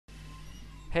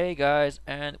Hey guys,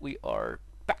 and we are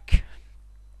back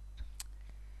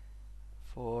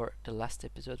for the last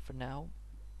episode for now.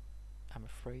 I'm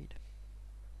afraid.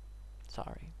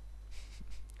 Sorry.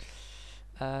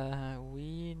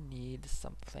 We need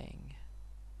something.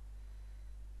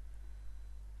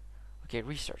 Okay,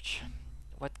 research.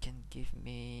 What can give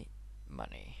me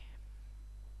money?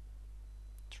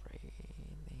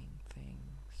 Trading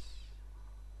things.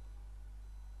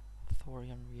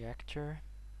 Thorium reactor.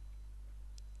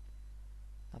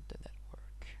 Not the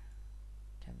network.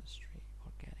 Chemistry,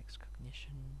 organics,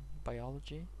 cognition,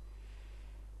 biology.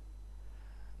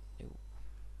 No.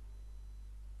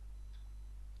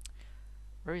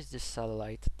 Where is this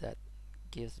satellite that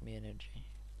gives me energy?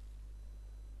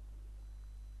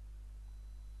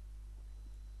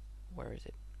 Where is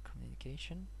it?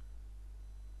 Communication?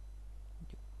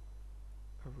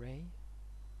 Array?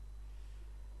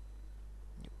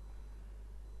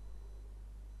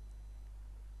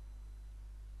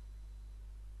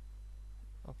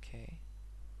 Okay,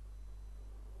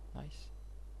 nice.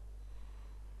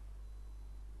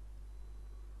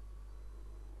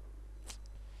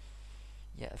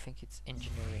 Yeah, I think it's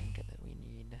engineering that we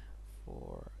need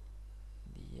for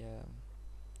the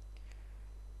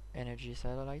energy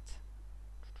satellite.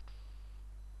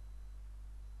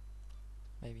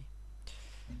 Maybe.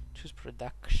 Choose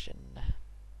production.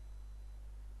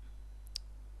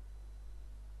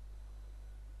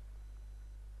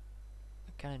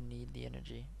 I kind of need the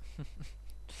energy.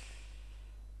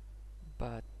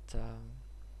 But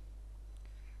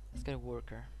let's get a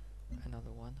worker.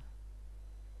 Another one.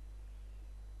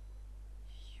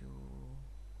 You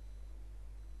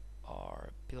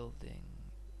are building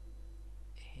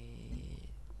a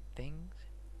thing.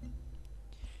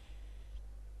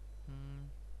 Hmm.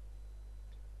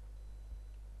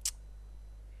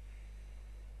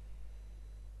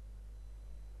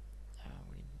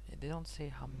 They don't say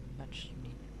how much you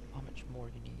need, how much more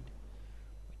you need,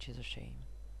 which is a shame.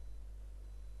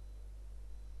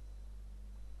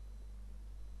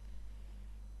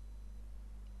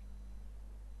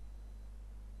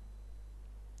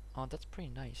 Oh, that's pretty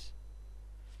nice.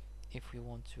 If we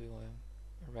want to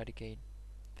eradicate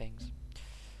things,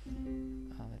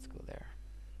 let's go there.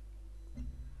 Do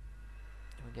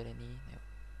we get any? No.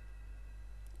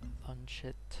 Lunch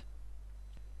it.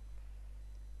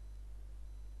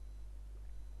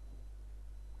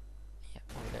 Yeah,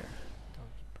 over there. That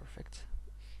would be perfect.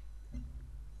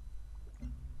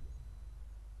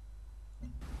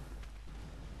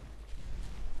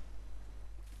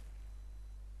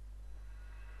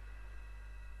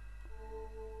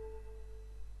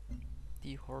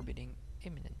 Deorbiting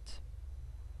imminent.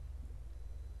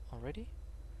 Already?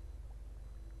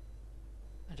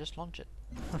 I just launched it.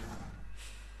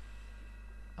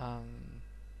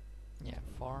 Yeah,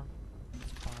 farm.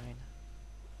 It's fine.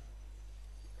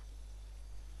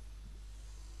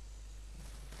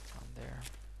 It's on there.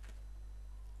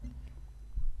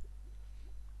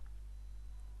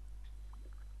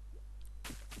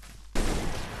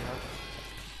 Yep.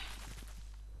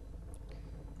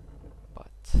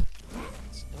 But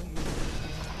it's no use.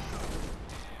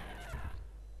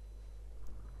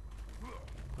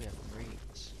 We have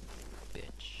marines.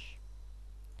 Bitch.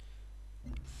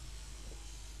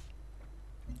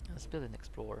 Let's build an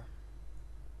explorer.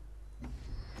 We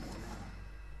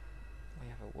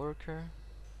have a worker.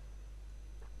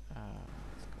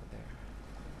 Let's go there.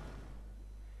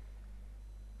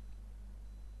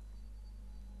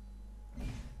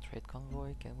 Trade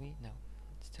convoy, can we? No,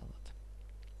 still not.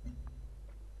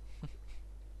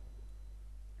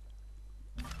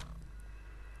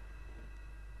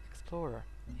 Explorer,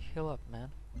 heal up,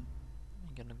 man.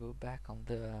 I'm gonna go back on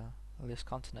this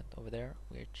continent over there,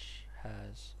 which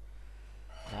has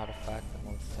an artifact and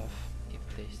all that stuff, if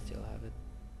they still have it.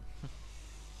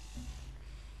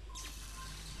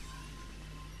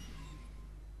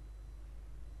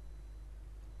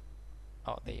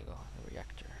 Oh, there you go, the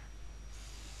reactor.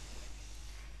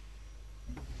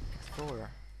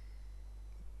 Explorer,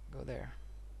 go there.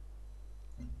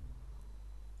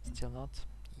 Still not?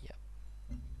 Yep.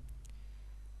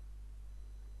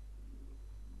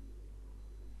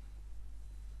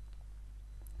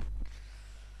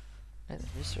 Let's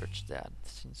research that,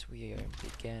 since we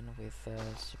began with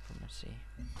supremacy.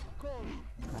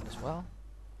 Might as well.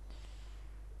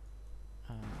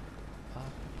 Up.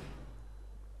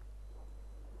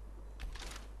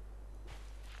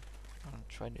 I'll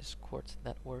try to escort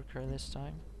that worker this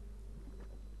time.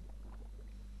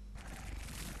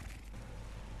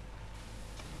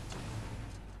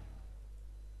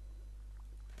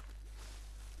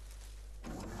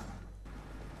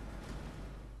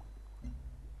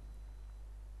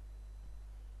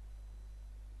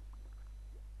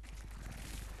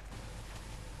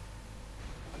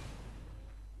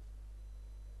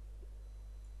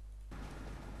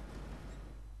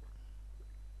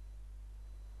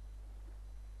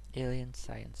 Alien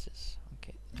sciences.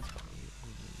 Okay, that's what we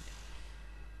need.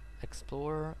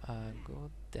 Explorer, go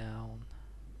down.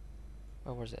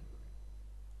 Where was it?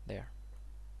 There.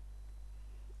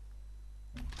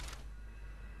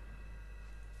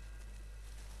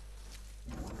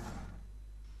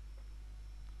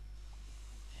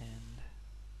 And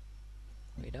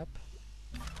wait up.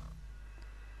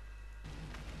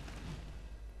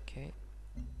 Okay,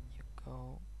 you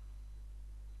go.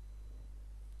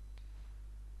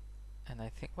 And I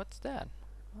think, what's that?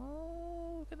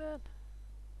 Oh, look at that.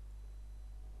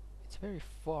 It's a very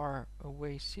far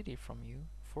away city from you,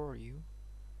 for you.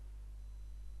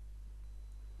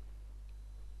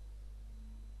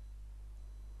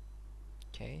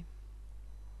 Okay.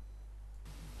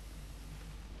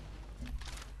 Okay,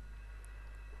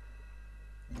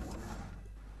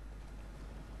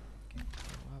 go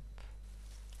up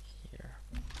here.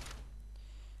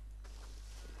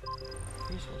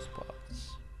 Resource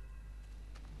pods.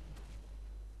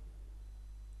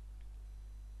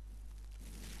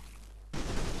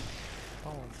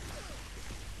 Oh.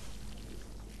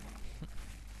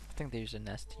 I think there's a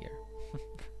nest here.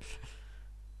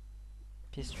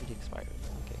 Peace treaty expired.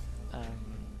 Okay.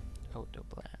 Auto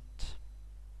plant.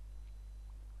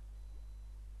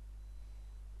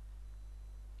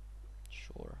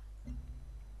 Sure.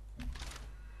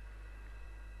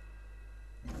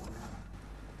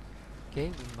 Okay,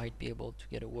 we might be able to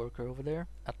get a worker over there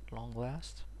at long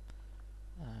last.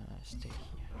 Stay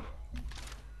here.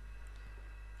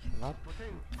 Heal up.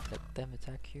 Let them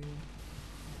attack you.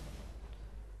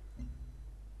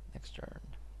 Next turn.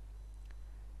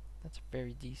 That's a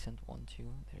very decent one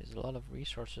too. There's a lot of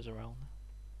resources around.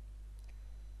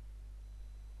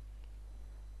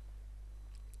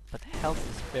 But health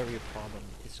is very a problem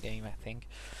in this game, I think.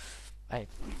 I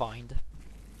find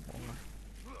more.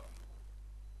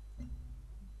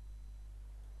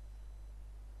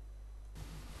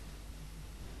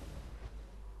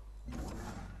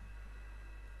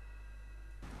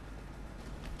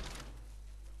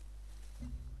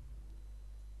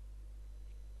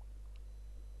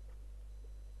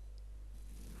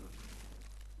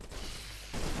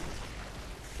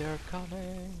 They're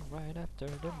coming right after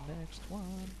the next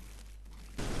one.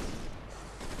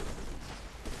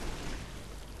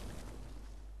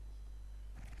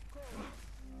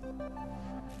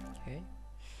 Okay.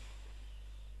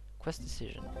 Quest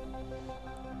decision.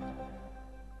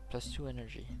 +2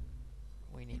 energy.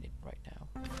 We need it right now.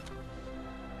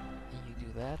 And you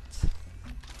do that.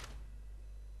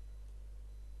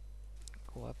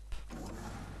 Go up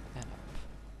and up.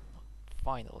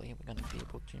 Finally, we're gonna be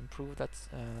able to improve that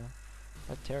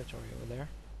territory over there.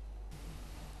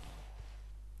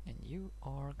 And you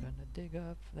are gonna dig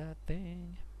up that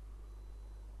thing.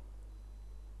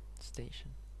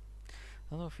 Station. I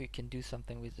don't know if we can do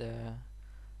something with an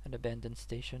abandoned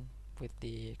station with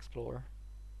the explorer.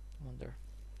 I wonder.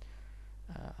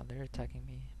 Are they attacking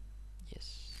me?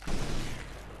 Yes.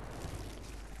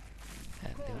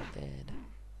 And they're dead.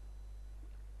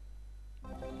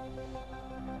 Okay,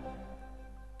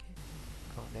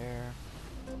 go there.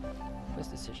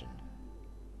 Quest decision.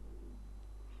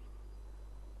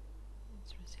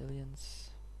 It's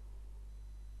resilience.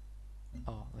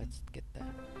 Oh, let's get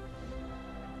that.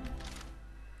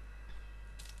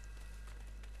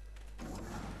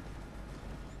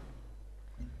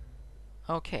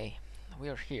 Okay, we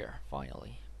are here,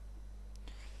 finally.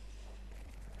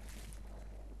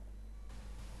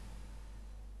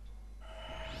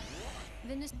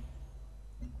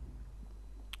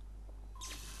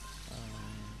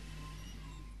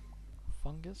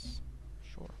 Fungus?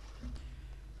 Sure.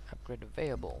 Upgrade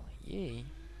available. Yay.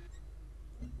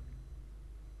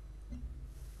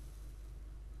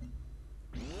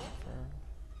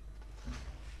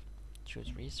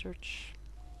 Choose research.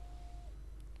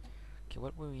 Okay,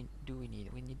 what do we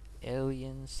need? We need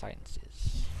alien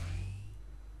sciences.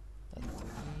 That's what we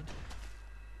need.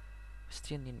 We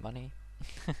still need money.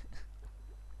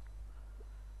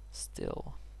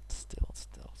 Still. Stay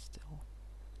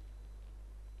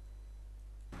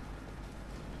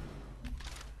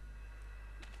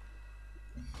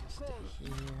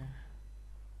here.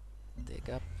 Dig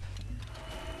up.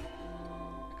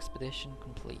 Expedition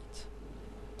complete.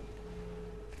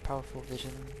 Powerful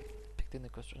vision. Picked in the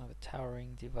construction of a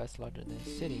towering device larger than a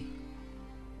city.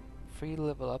 Free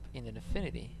level up in an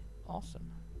affinity.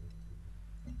 Awesome.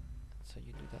 So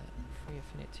you do that. Free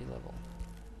affinity level.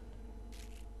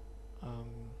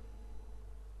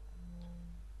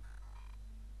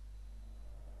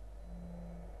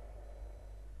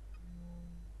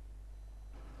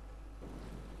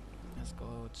 Let's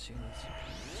go to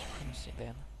supremacy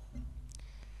then.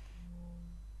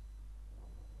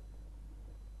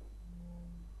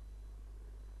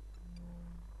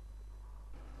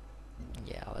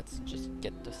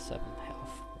 get the 7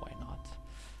 health, why not?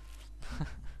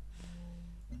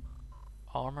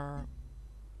 Armor.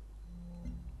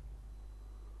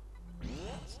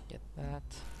 Let's get that.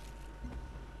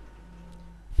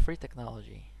 Free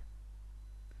technology.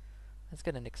 Let's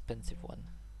get an expensive one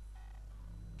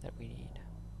that we need.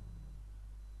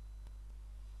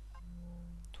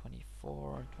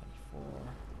 24.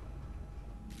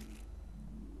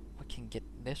 We can get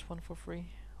this one for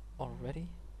free already.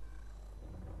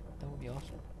 That would be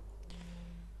awesome.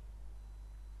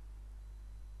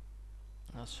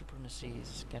 Now supremacy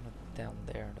is kind of down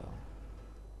there though.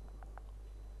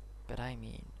 But I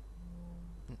mean,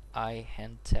 an eye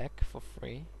hand tech for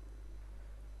free.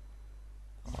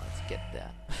 Let's get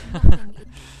that.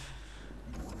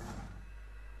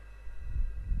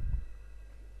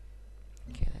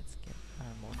 Okay, let's get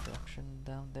more production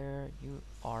down there. You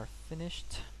are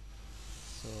finished.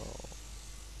 So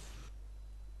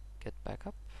get back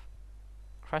up.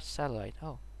 Crash satellite.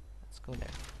 Oh, let's go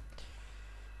there.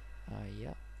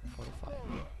 Yeah, 45.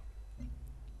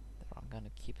 I'm gonna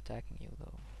keep attacking you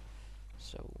though.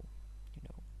 So, you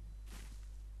know.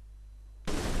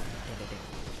 There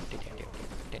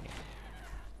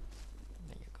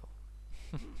you go.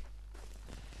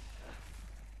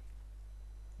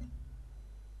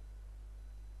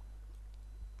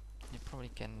 You probably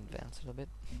can advance a little bit.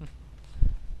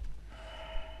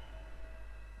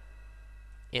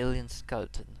 Alien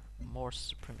skeleton, more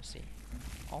supremacy.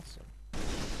 Awesome.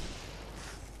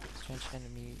 Strange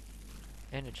enemy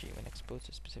energy when exposed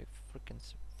to specific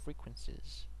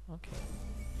frequencies. Okay.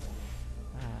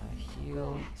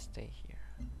 Heal, stay here.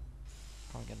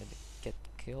 Probably gonna get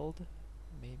killed,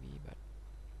 maybe, but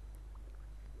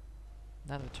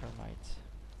another termite.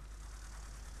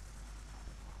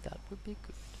 That would be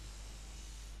good.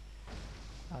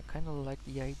 I kind of like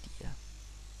the idea.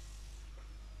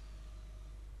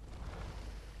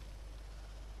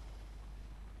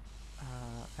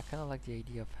 I kind of like the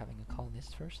idea of having a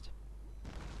colonist first,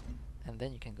 and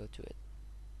then you can go to it.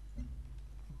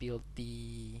 Build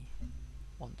the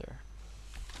wonder.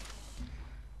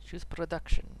 Choose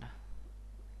production.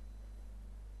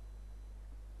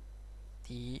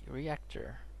 The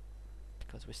reactor,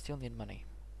 because we still need money.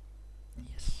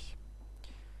 Yes.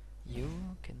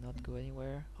 You cannot go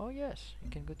anywhere. Oh yes, you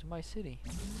can go to my city.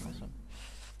 Awesome.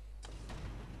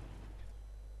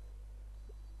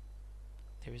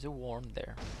 There is a worm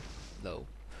there, though.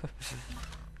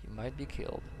 You might be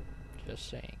killed. Just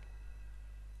saying.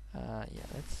 Yeah,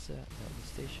 let's. No, the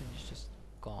station is just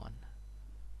gone.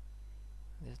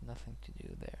 There's nothing to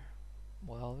do there.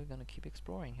 Well, we're gonna keep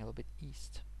exploring a little bit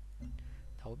east.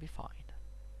 That will be fine.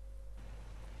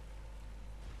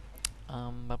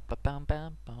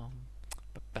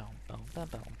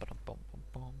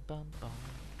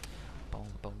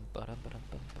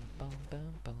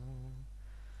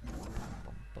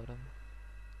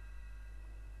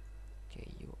 Okay,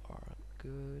 you are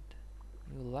good.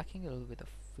 You're lacking a little bit of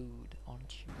food,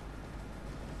 aren't you?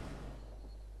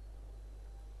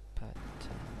 But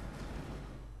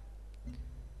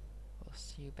we'll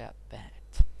see about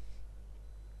that.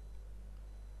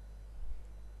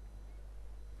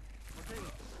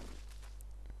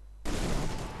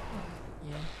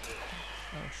 Yeah.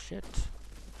 Oh shit.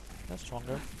 That's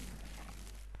stronger.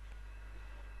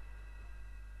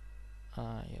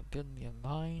 Yeah, build me a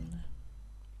mine.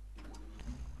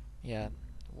 Yeah,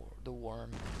 the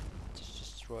worm just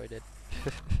destroyed it.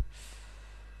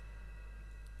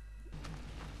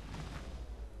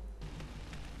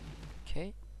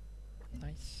 Okay,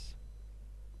 nice.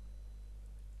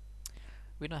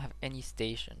 We don't have any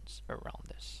stations around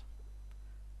this.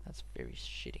 That's very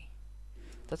shitty.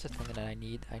 That's the thing that I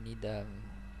need. I need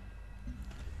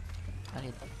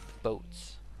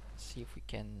boats. See if we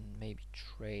can maybe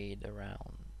trade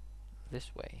around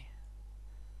this way.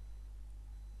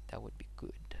 That would be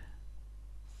good.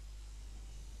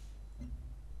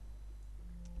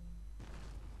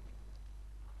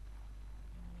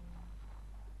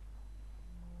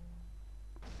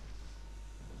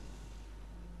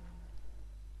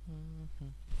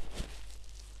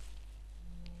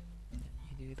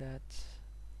 You do that.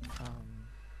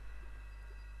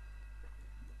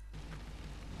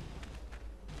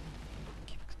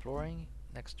 Keep exploring.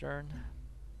 Next turn.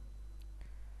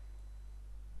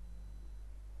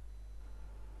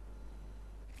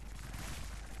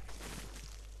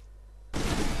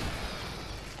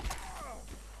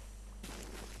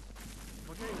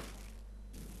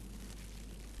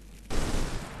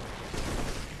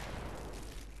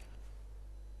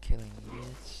 Killing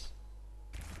units.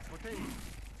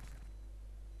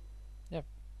 Yeah,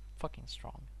 fucking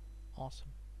strong.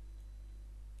 Awesome.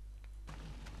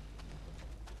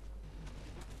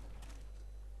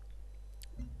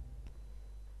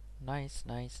 Nice,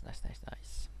 nice, nice, nice,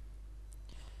 nice.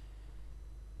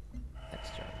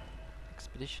 Next turn.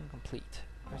 Expedition complete.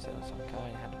 Person of some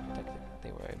kind had to protect it.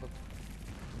 They were able to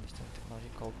understand technology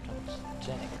called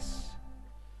transgenics.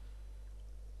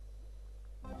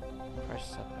 Crash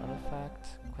set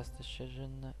artifact. Quest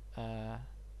decision.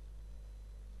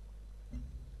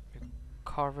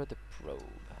 Recover the probe.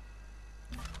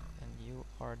 And you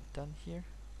are done here.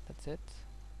 That's it.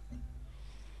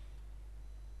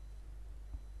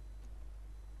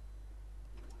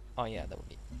 Oh yeah, that would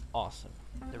be awesome.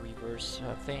 The reverse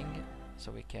thing,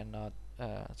 so we cannot,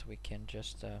 so we can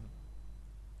just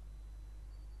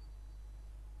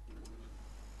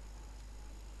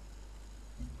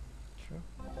true.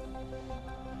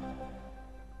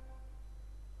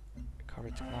 Recover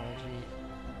technology,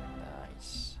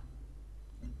 nice.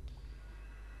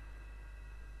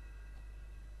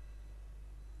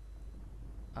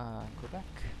 Go back.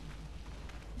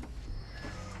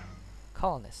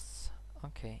 Colonists.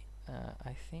 Okay.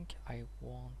 I think I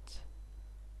want.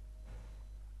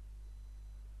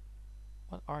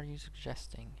 What are you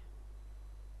suggesting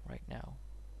right now?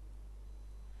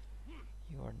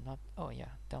 You are not. Oh yeah,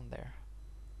 down there.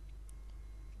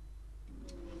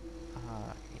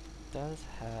 It does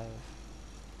have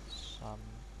some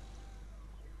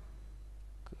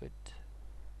good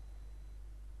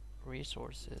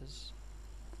resources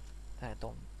that I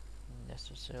don't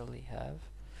necessarily have,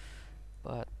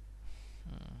 but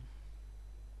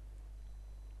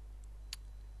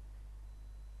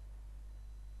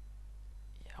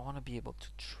yeah, I want to be able to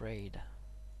trade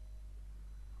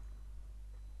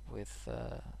with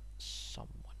someone.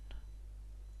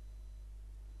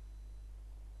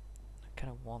 I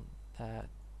kind of want that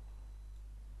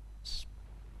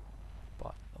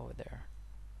spot over there,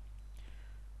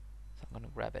 so I'm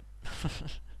gonna grab it.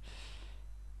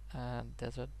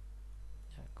 Desert,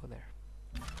 yeah, go there.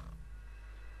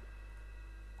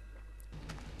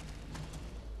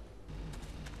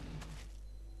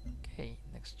 Okay,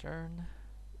 next turn.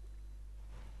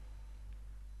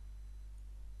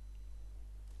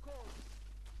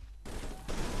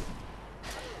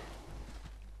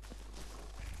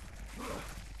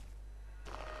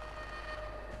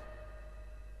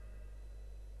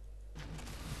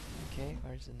 Okay,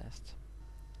 where's the nest?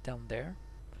 Down there.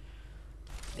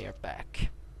 They're back.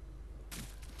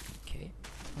 Okay,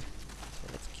 so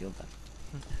let's kill them.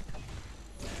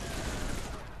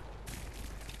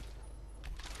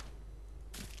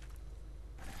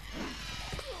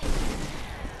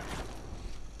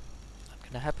 Not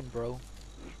gonna happen, bro.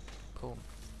 Cool.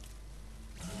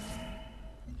 There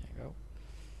you go.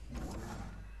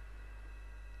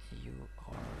 You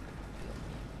are building a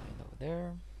line over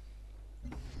there.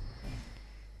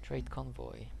 Trade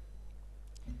convoy.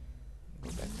 Go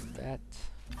back to that.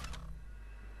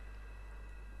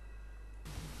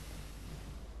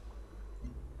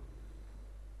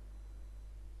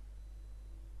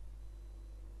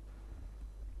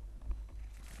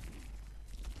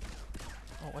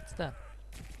 Oh, what's that?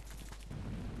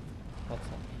 What's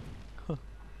that?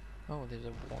 Oh, there's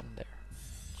a one there.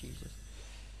 Jesus.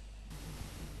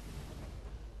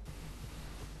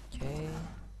 Okay.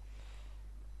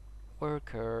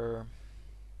 Worker.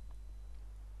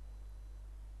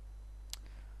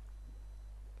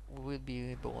 We'll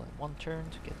be able in one turn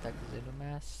to get that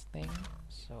Xenomass thing.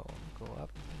 So go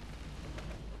up.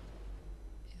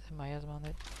 Is Maya's on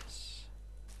it? Yes.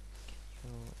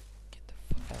 Can you get the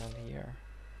fuck out of here?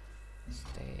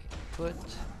 Stay put.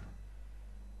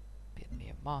 Bid me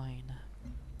a mine.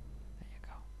 There you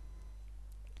go.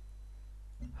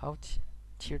 How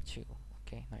tier 2.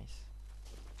 Okay, nice.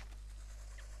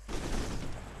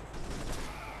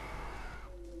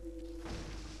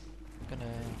 Gonna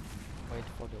wait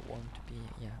for the one to be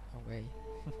away.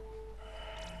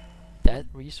 That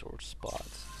resource spot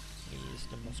is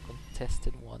the most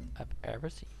contested one I've ever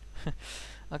seen.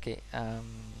 Okay,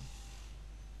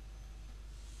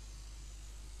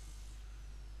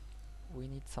 we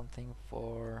need something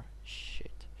for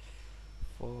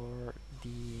for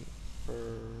the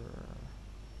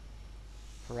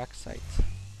peroxide,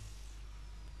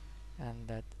 and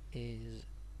that is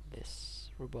this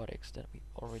robotics that we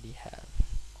already have.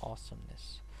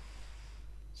 Awesomeness.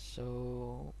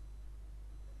 So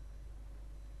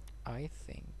I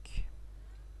think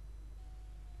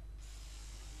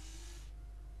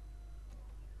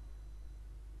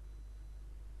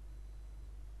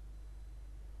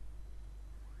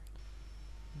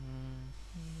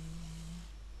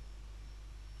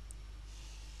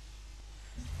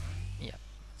yeah,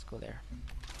 let's go there.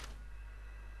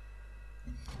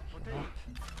 Heal up.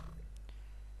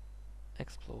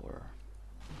 Explore.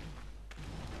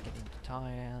 Get into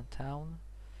town,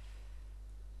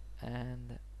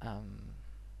 and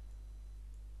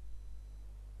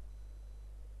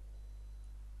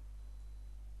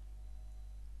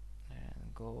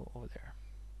go over there.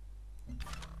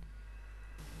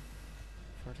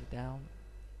 Further down.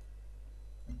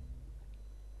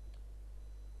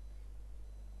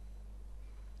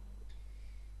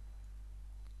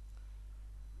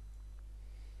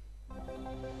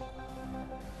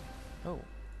 Oh,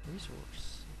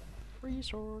 resource.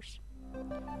 Resource. All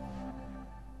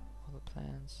the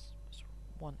plants. Just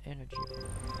one energy.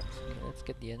 Okay, let's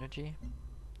get the energy.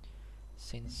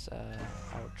 Since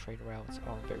our trade routes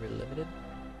are very limited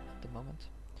at the moment.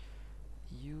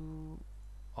 You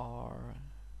are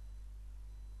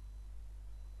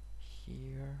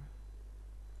here.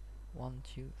 1,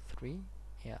 2, 3.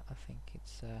 Yeah, I think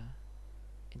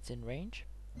it's in range.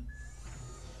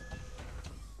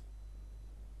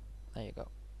 There you go.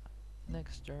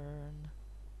 Next turn.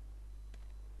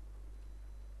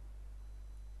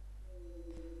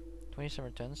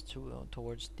 27 turns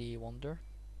towards the wonder.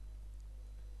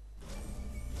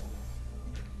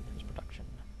 Here's production.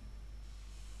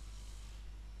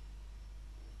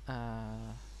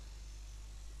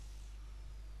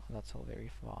 That's all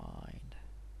very fine.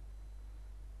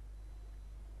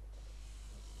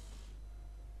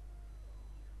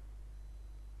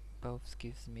 Both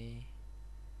gives me.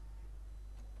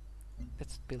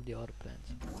 Let's build the auto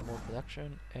plants. More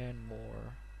production and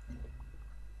more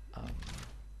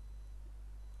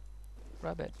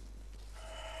rabbit.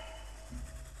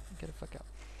 Get the fuck out.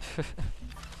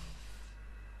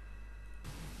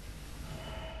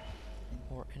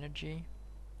 More energy.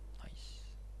 Nice.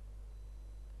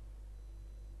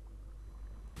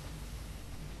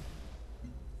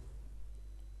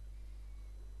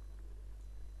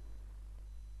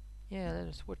 Yeah, let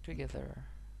us work together.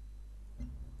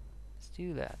 Let's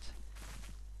do that.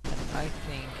 And I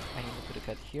think I need to put a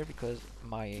cut here because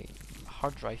my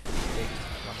hard drive is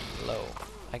running low.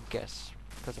 I guess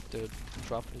because of the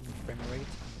drop in frame rate.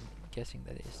 I'm guessing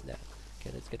that is that.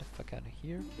 Okay, let's get the fuck out of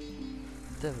here.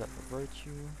 Develop a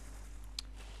virtue.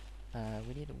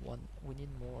 We need one. We need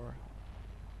more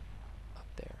up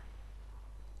there.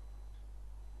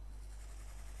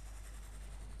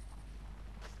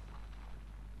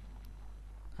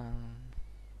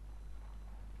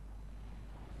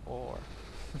 Or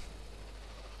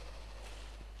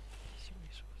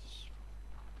resource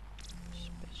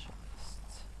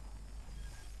specialist.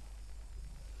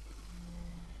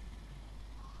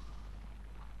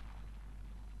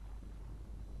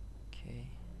 Okay.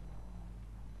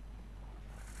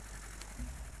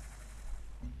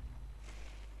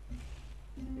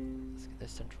 Let's get the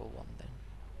central one then.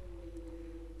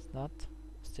 It's not.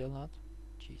 Still not.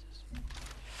 Jesus.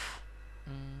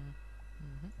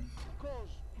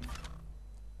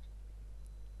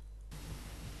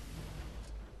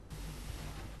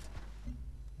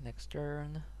 Next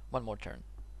turn. One more turn.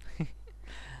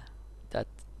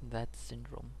 that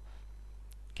syndrome.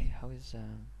 Okay, how is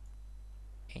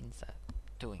Ainsa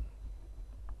doing?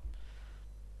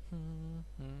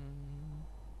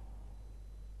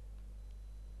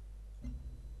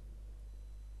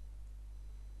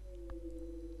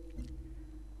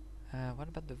 What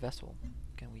about the vessel?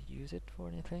 Can we use it for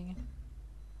anything?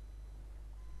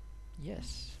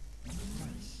 Yes.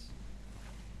 Nice.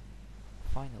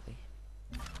 Finally.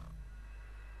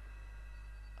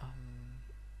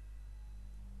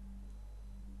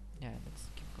 Yeah, let's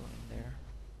keep going there.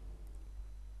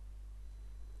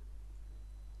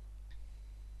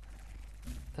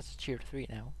 That's a tier 3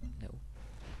 now. No.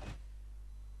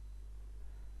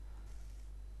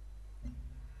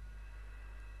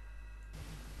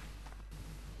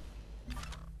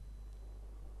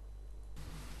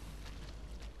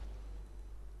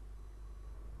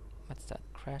 What's that?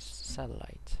 Crashed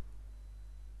satellite.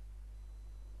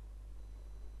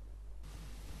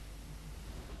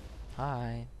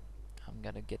 Hi. I'm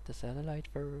gonna get the satellite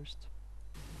first.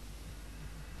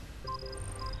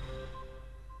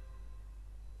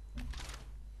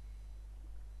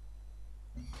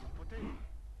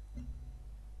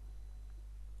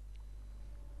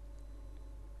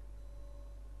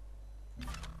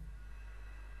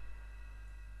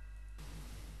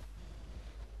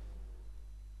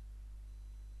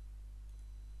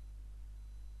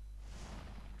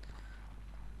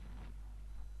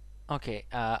 Okay,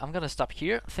 I'm gonna stop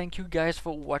here. Thank you guys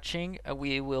for watching.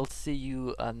 We will see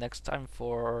you next time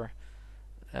for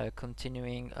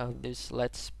continuing this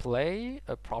let's play,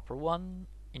 a proper one,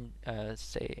 in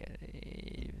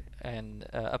and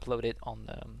upload it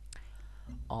on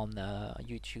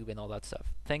YouTube and all that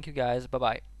stuff. Thank you guys. Bye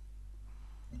bye.